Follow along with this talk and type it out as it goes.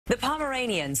The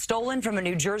Pomeranian, stolen from a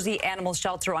New Jersey animal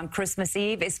shelter on Christmas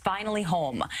Eve, is finally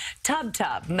home. Tub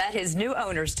met his new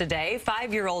owners today,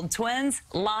 5-year-old twins,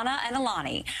 Lana and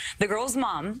Alani. The girl's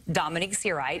mom, Dominique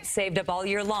Searite, saved up all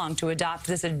year long to adopt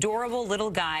this adorable little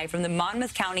guy from the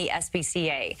Monmouth County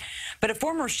SPCA. But a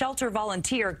former shelter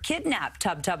volunteer kidnapped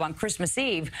Tub on Christmas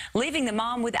Eve, leaving the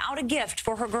mom without a gift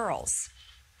for her girls.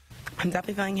 I'm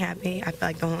definitely feeling happy. I feel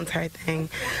like the whole entire thing,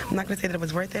 I'm not going to say that it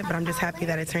was worth it, but I'm just happy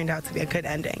that it turned out to be a good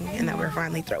ending and that we're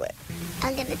finally through it.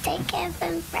 I'm going to take care of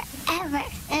him forever,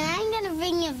 and I'm going to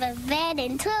bring him a bed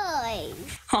and toys.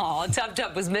 Oh,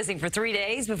 Tub was missing for 3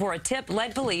 days before a tip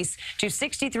led police to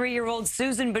 63-year-old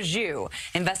Susan Bajou.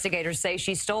 Investigators say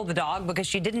she stole the dog because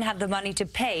she didn't have the money to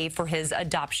pay for his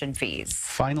adoption fees.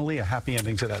 Finally, a happy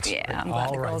ending to that story. Yeah, I'm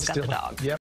glad the girls got the dog. Yep.